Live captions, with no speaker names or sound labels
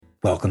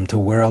Welcome to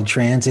World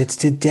Transits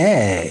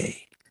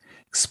Today,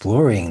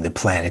 exploring the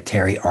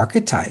planetary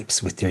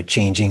archetypes with their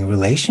changing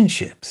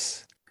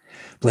relationships,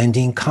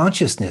 blending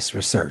consciousness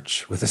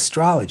research with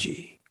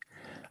astrology.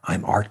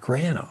 I'm Art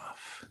Granoff.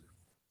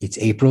 It's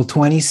April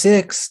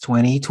 26,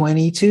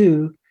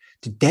 2022.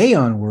 Today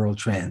on World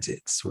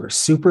Transits, we're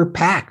super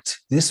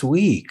packed this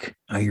week.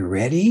 Are you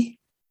ready?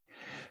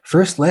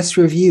 First, let's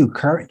review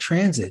current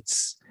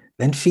transits,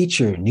 then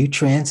feature new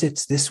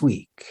transits this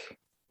week.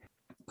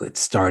 Let's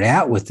start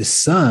out with the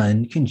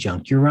Sun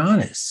conjunct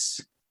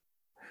Uranus,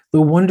 the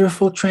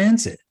wonderful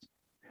transit,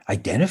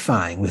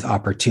 identifying with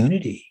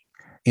opportunity,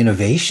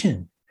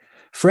 innovation,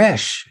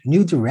 fresh,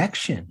 new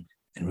direction,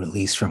 and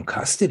release from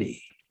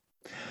custody.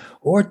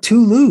 Or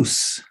too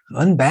loose,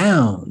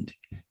 unbound,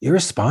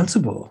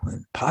 irresponsible,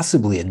 and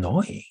possibly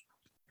annoying.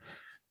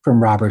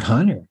 From Robert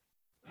Hunter,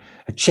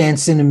 a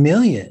chance in a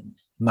million,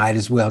 might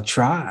as well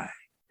try.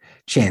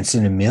 Chance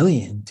in a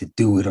million to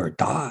do it or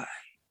die.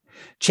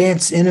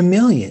 Chance in a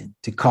million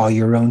to call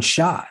your own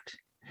shot.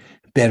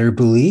 Better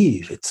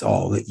believe it's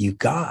all that you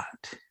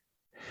got.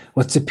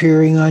 What's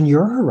appearing on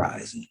your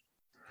horizon?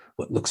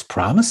 What looks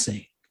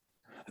promising?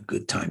 A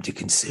good time to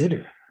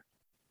consider.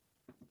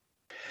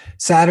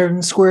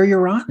 Saturn square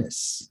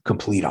Uranus,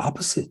 complete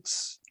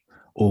opposites.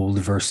 Old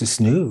versus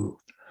new.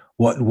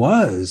 What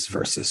was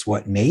versus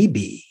what may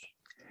be.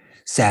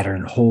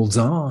 Saturn holds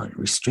on,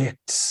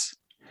 restricts.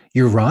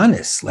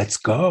 Uranus lets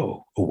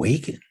go,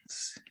 awakens.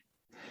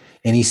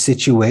 Any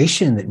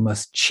situation that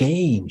must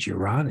change,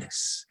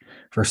 Uranus,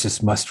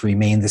 versus must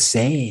remain the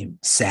same,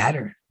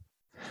 Saturn.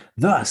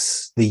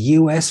 Thus, the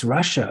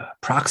US-Russia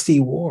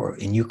proxy war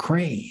in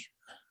Ukraine.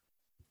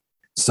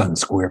 Sun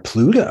square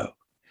Pluto,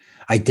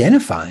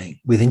 identifying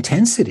with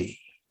intensity,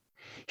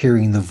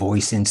 hearing the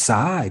voice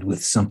inside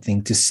with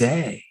something to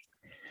say,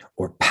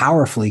 or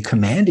powerfully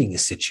commanding a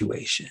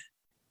situation,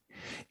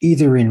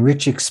 either in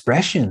rich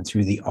expression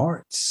through the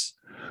arts,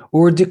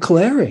 or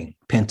declaring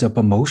pent-up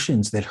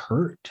emotions that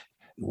hurt,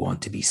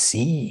 want to be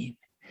seen,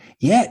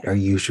 yet are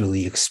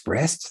usually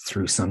expressed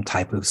through some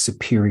type of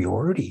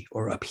superiority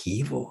or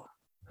upheaval.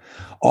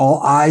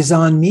 All eyes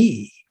on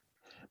me.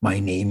 My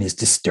name is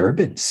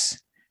Disturbance.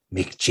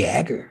 Mick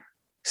Jagger.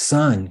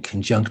 Sun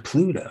conjunct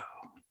Pluto.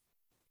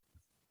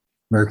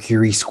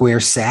 Mercury square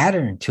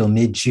Saturn till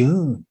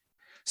mid-June.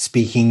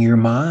 Speaking your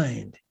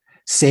mind.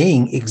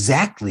 Saying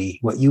exactly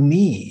what you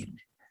mean.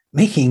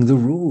 Making the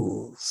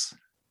rules.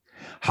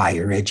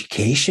 Higher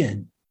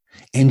education.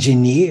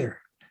 Engineer.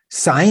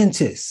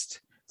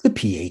 Scientist, the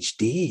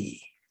PhD,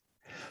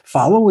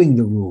 following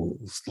the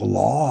rules, the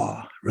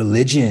law,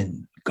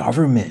 religion,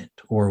 government,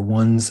 or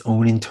one's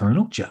own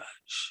internal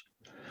judge,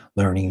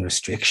 learning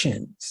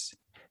restrictions,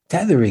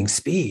 tethering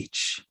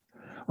speech,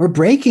 or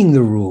breaking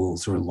the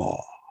rules or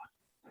law.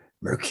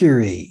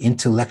 Mercury,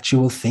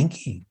 intellectual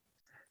thinking,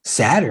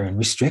 Saturn,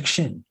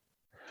 restriction.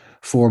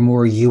 4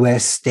 more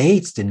US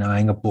states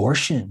denying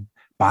abortion,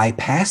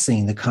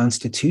 bypassing the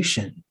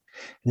Constitution,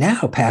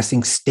 now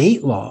passing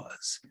state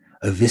laws,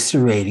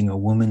 eviscerating a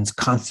woman's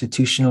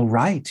constitutional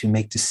right to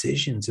make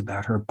decisions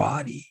about her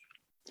body.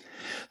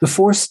 The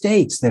 4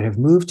 states that have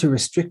moved to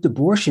restrict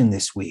abortion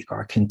this week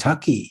are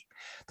Kentucky.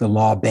 The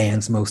law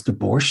bans most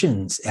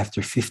abortions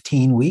after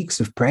 15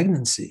 weeks of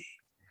pregnancy.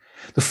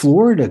 The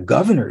Florida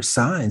governor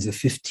signs a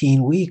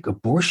 15-week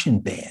abortion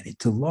ban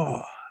into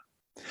law.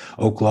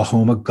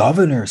 Oklahoma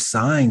governor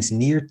signs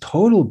near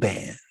total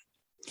ban.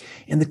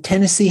 And the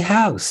Tennessee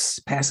House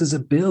passes a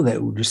bill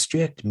that would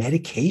restrict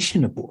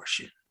medication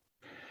abortion.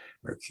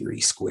 Mercury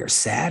square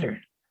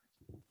Saturn.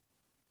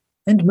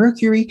 And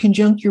Mercury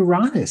conjunct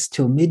Uranus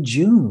till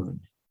mid-June.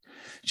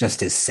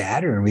 Just as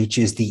Saturn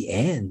reaches the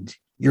end,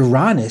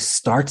 Uranus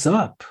starts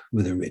up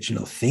with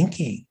original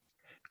thinking,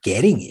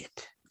 getting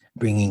it,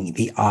 bringing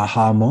the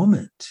aha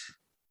moment.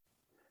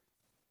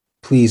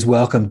 Please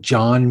welcome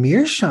John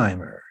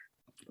Mearsheimer,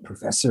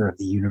 professor of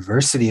the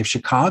University of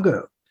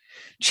Chicago,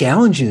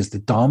 challenges the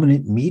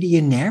dominant media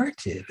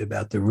narrative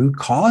about the root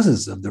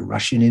causes of the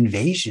Russian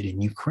invasion in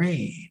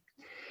Ukraine.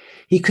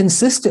 He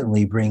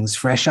consistently brings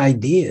fresh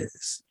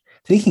ideas,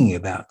 thinking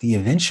about the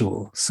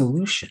eventual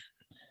solution.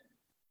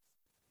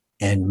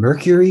 And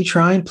Mercury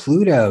trine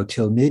Pluto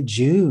till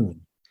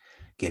mid-June,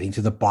 getting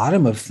to the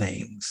bottom of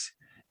things,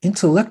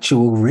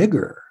 intellectual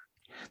rigor,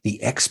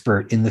 the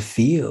expert in the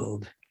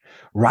field,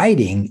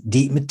 writing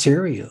deep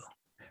material,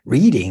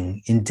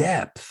 reading in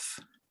depth.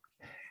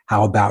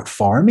 How about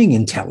farming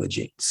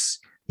intelligence,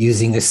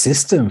 using a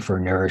system for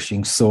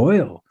nourishing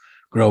soil,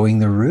 growing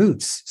the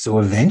roots so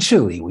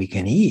eventually we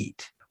can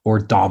eat, or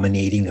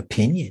dominating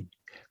opinion,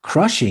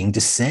 crushing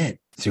dissent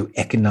through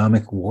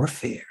economic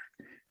warfare,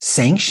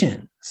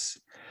 sanctions,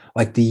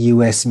 like the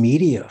US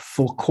media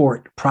full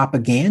court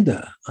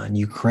propaganda on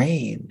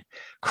Ukraine,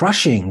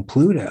 crushing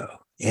Pluto,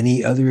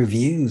 any other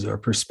views or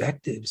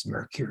perspectives,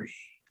 Mercury.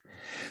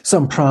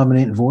 Some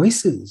prominent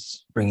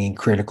voices bringing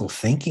critical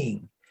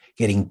thinking,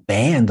 getting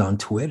banned on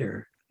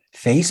Twitter,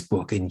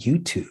 Facebook, and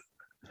YouTube.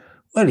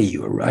 What are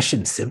you, a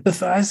Russian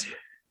sympathizer?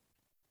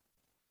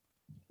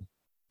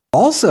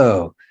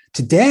 Also,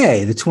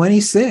 Today, the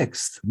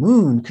 26th,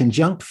 Moon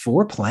conjunct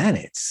 4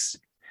 planets.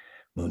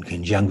 Moon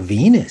conjunct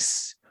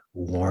Venus,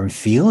 warm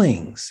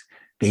feelings,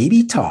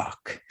 baby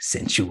talk,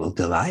 sensual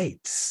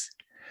delights.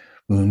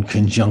 Moon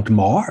conjunct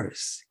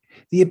Mars,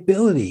 the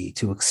ability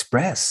to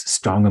express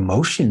strong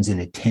emotions in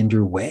a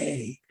tender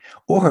way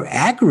or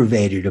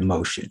aggravated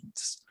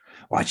emotions.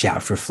 Watch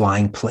out for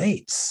flying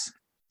plates.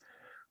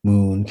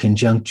 Moon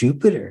conjunct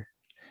Jupiter,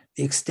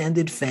 the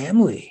extended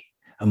family,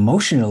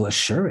 emotional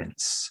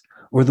assurance,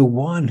 or the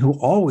one who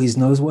always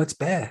knows what's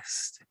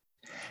best.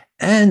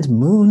 And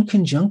Moon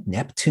conjunct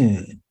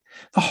Neptune,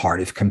 the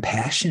heart of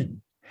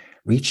compassion,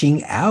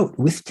 reaching out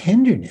with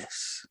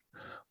tenderness,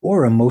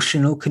 or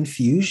emotional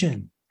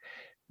confusion,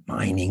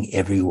 mining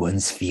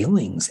everyone's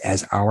feelings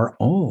as our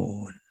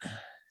own.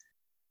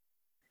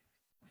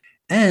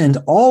 And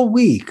all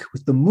week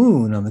with the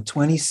moon on the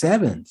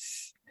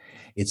 27th,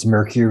 it's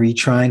Mercury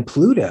trine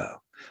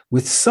Pluto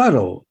with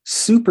subtle,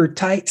 super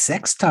tight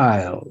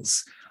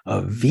sextiles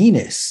of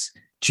Venus,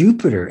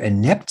 Jupiter,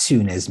 and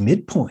Neptune as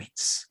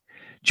midpoints,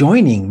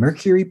 joining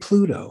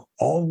Mercury-Pluto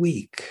all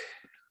week.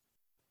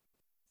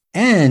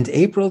 And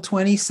April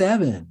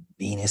 27,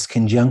 Venus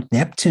conjunct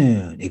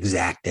Neptune,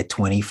 exact at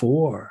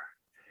 24.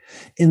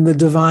 In the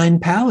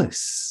divine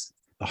palace,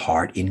 the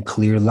heart in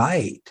clear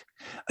light,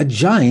 a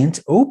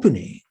giant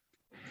opening,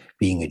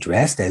 being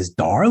addressed as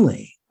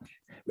darling,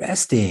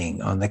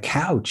 resting on the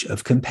couch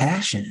of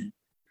compassion,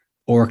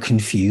 or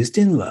confused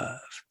in love,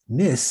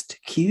 missed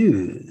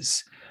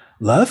cues,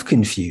 love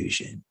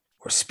confusion,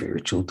 or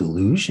spiritual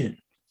delusion.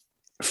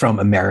 From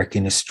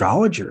American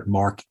astrologer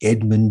Mark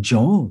Edmund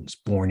Jones,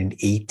 born in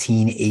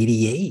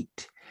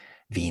 1888,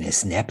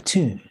 Venus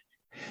Neptune.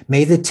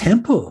 May the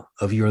temple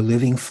of your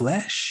living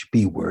flesh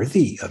be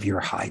worthy of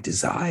your high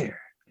desire.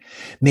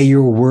 May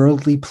your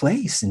worldly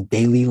place in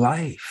daily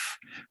life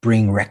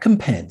bring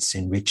recompense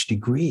in rich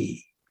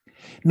degree.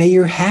 May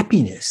your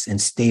happiness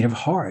and state of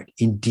heart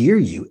endear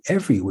you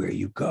everywhere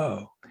you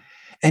go.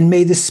 And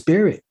may the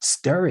spirit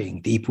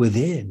stirring deep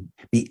within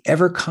be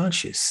ever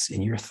conscious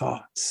in your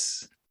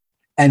thoughts.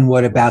 And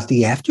what about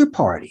the after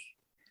party?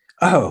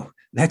 Oh,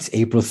 that's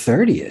April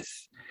 30th,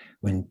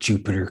 when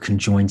Jupiter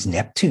conjoins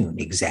Neptune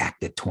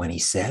exact at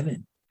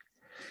 27.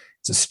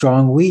 It's a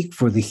strong week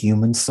for the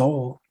human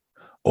soul,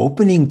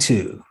 opening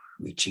to,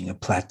 reaching a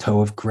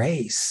plateau of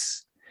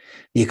grace,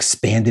 the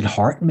expanded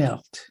heart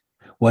melt.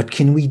 What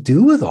can we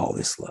do with all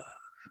this love?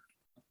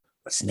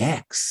 What's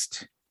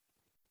next?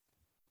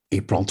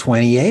 April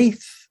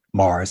 28th,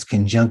 Mars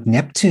conjunct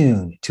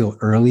Neptune till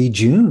early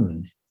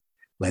June.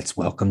 Let's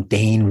welcome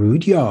Dane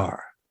Rudhyar,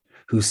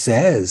 who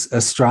says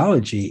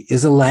astrology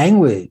is a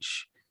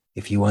language.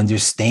 If you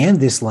understand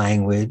this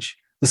language,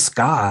 the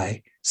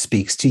sky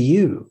speaks to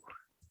you.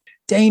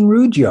 Dane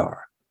Rudhyar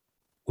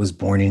was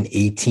born in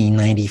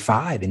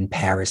 1895 in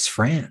Paris,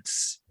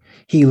 France.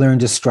 He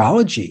learned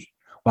astrology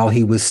while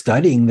he was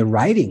studying the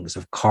writings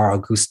of Carl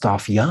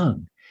Gustav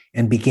Jung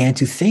and began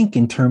to think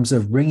in terms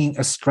of bringing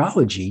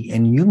astrology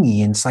and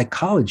Jungian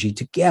psychology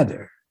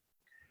together.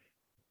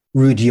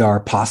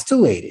 Rudhyar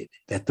postulated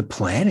that the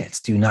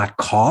planets do not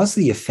cause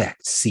the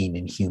effects seen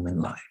in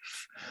human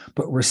life,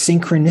 but were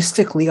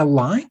synchronistically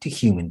aligned to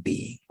human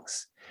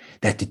beings,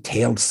 that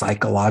detailed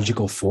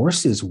psychological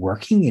forces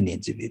working in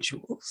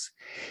individuals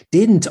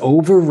didn't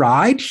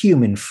override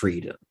human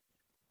freedom.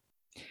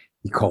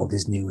 He called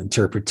his new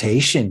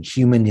interpretation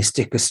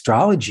humanistic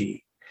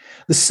astrology,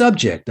 the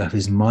subject of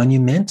his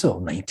monumental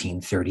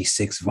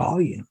 1936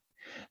 volume,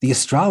 The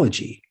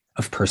Astrology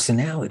of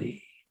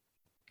Personality.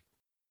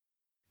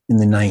 In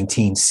the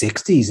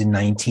 1960s and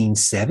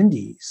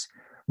 1970s,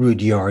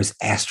 Rudhyar's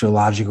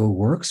astrological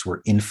works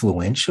were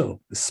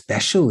influential,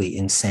 especially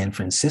in San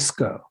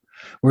Francisco,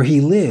 where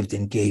he lived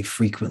and gave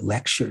frequent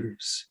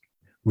lectures.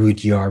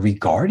 Rudhyar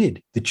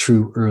regarded the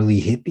true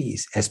early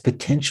hippies as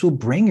potential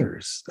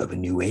bringers of a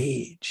new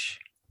age.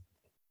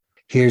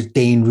 Here's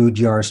Dane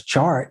Rudhyar's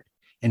chart,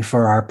 and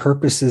for our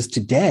purposes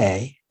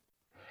today,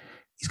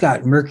 he's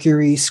got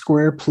Mercury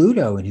square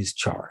Pluto in his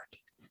chart,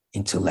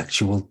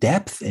 intellectual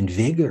depth and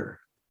vigor.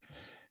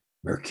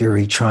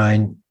 Mercury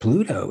trine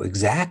Pluto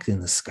exact in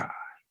the sky.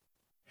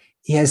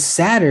 He has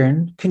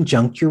Saturn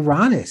conjunct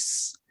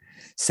Uranus,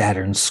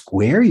 Saturn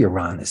square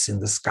Uranus in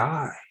the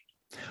sky.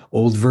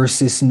 Old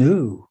versus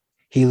new.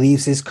 He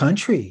leaves his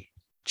country,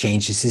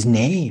 changes his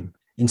name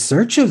in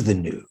search of the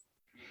new.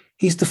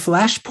 He's the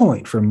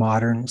flashpoint for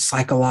modern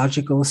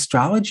psychological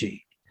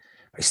astrology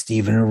by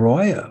Stephen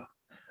Arroyo,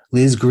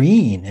 Liz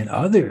Green, and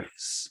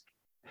others.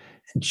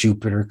 And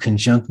Jupiter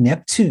conjunct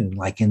Neptune,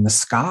 like in the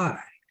sky.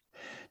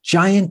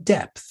 Giant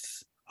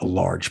depth, a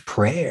large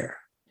prayer,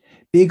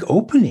 big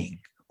opening,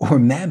 or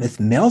mammoth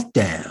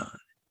meltdown.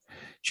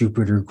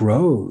 Jupiter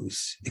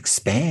grows,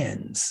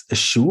 expands,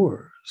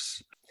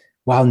 assures,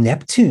 while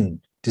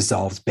Neptune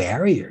dissolves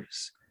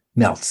barriers,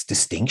 melts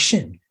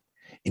distinction,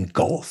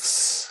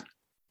 engulfs.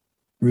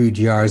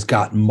 Rudhyar's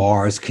got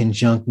Mars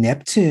conjunct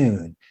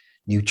Neptune,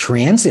 new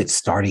transit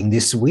starting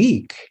this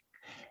week.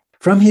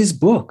 From his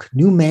book,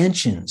 New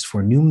Mansions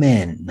for New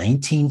Men,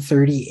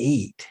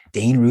 1938,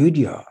 Dane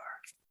Rudhyar.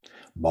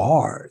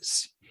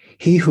 Mars,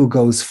 he who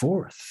goes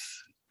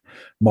forth.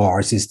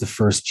 Mars is the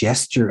first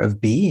gesture of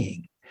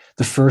being,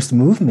 the first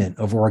movement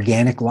of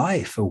organic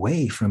life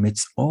away from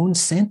its own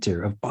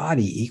center of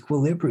body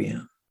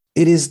equilibrium.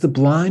 It is the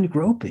blind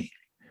groping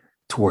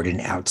toward an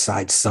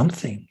outside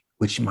something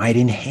which might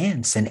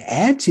enhance and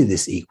add to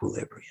this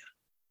equilibrium.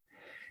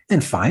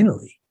 And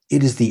finally,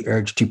 it is the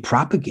urge to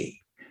propagate,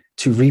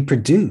 to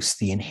reproduce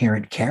the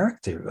inherent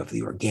character of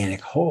the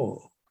organic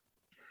whole,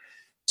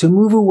 to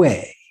move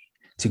away,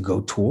 to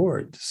go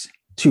towards,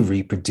 to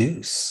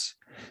reproduce.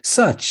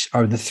 Such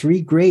are the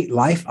three great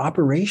life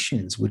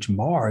operations which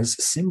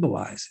Mars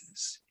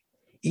symbolizes.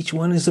 Each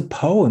one is a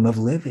poem of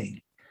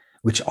living,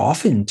 which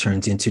often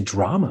turns into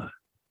drama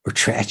or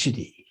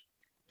tragedy.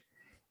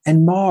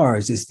 And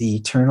Mars is the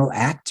eternal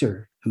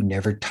actor who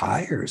never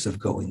tires of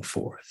going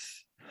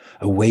forth,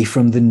 away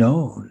from the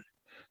known,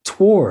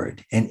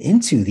 toward and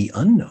into the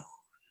unknown.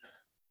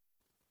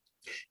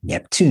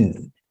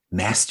 Neptune,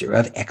 master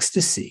of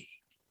ecstasy,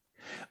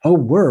 a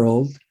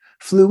world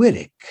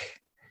fluidic,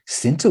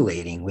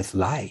 scintillating with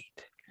light,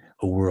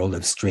 a world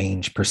of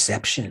strange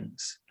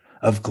perceptions,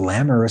 of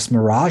glamorous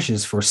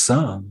mirages for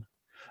some,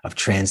 of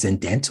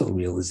transcendental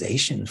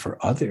realization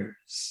for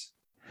others.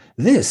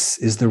 This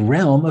is the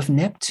realm of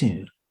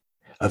Neptune,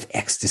 of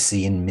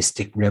ecstasy and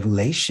mystic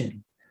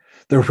revelation,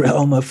 the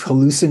realm of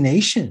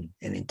hallucination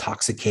and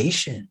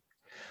intoxication,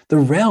 the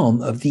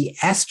realm of the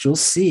astral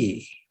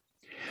sea,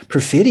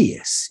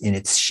 perfidious in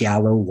its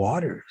shallow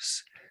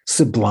waters,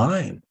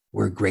 sublime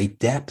where great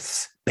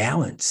depths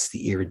balance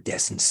the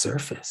iridescent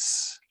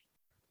surface.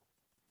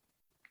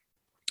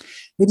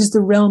 It is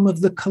the realm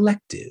of the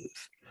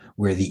collective,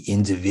 where the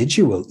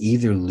individual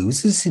either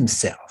loses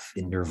himself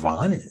in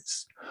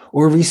nirvanas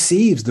or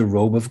receives the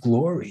robe of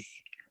glory,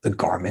 the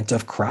garment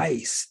of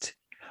Christ,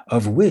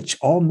 of which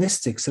all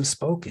mystics have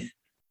spoken,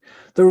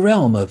 the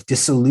realm of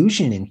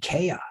disillusion and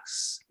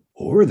chaos,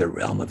 or the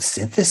realm of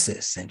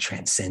synthesis and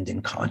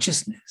transcendent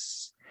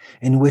consciousness,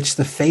 in which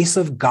the face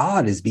of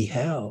God is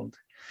beheld,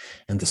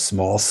 and the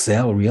small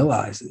cell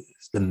realizes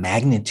the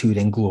magnitude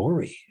and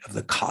glory of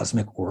the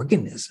cosmic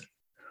organism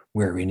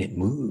wherein it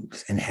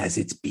moves and has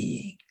its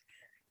being.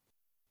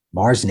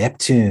 Mars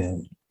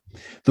Neptune,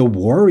 the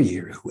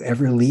warrior who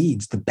ever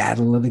leads the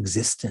battle of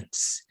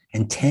existence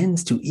and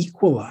tends to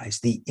equalize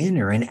the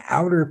inner and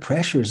outer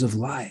pressures of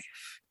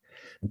life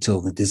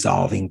until the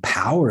dissolving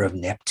power of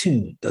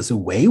Neptune does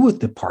away with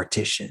the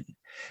partition,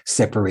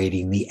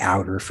 separating the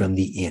outer from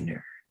the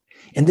inner,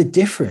 and the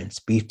difference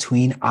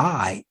between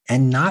I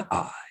and not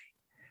I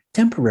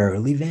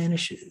temporarily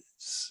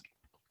vanishes.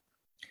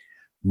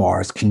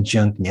 Mars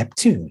conjunct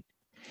Neptune,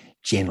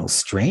 gentle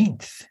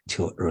strength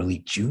till early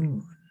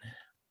June.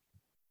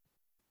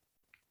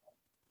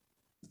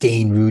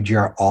 Dane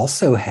Rudhyar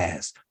also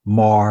has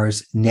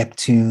Mars,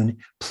 Neptune,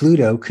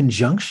 Pluto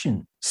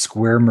conjunction,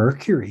 square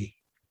Mercury.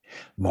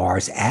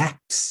 Mars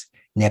acts,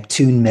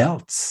 Neptune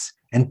melts,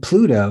 and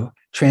Pluto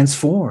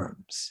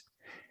transforms.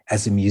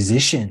 As a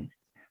musician,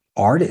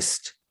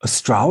 artist,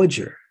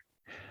 astrologer,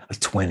 a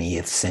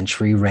 20th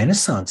century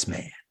Renaissance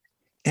man,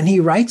 and he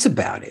writes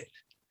about it.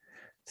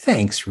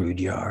 Thanks,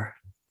 Rudhyar.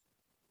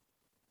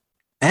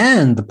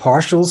 And the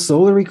partial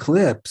solar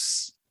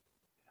eclipse.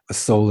 A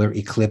solar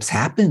eclipse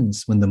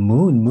happens when the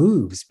moon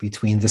moves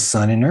between the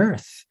sun and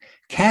earth,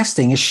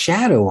 casting a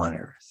shadow on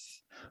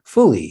earth,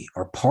 fully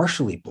or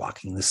partially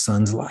blocking the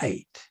sun's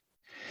light.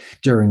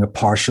 During a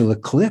partial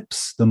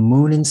eclipse, the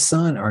moon and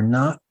sun are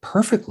not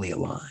perfectly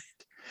aligned,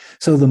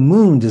 so the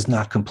moon does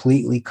not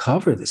completely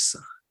cover the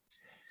sun.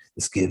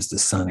 This gives the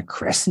sun a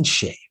crescent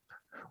shape,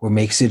 or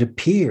makes it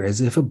appear as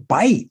if a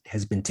bite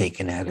has been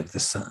taken out of the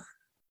sun.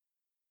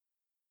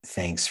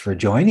 Thanks for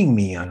joining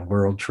me on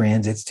World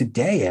Transits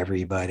today,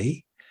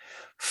 everybody.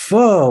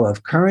 Full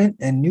of current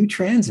and new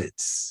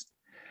transits.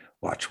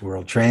 Watch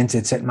World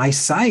Transits at my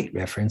site,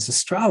 Reference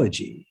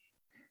Astrology.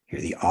 Hear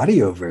the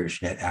audio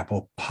version at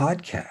Apple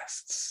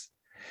Podcasts.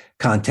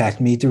 Contact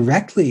me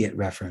directly at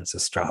Reference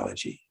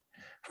Astrology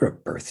for a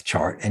birth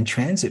chart and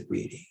transit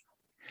reading,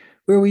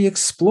 where we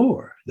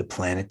explore the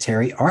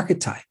planetary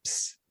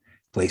archetypes,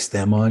 place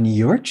them on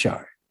your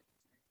chart,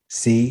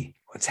 see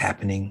what's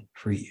happening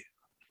for you.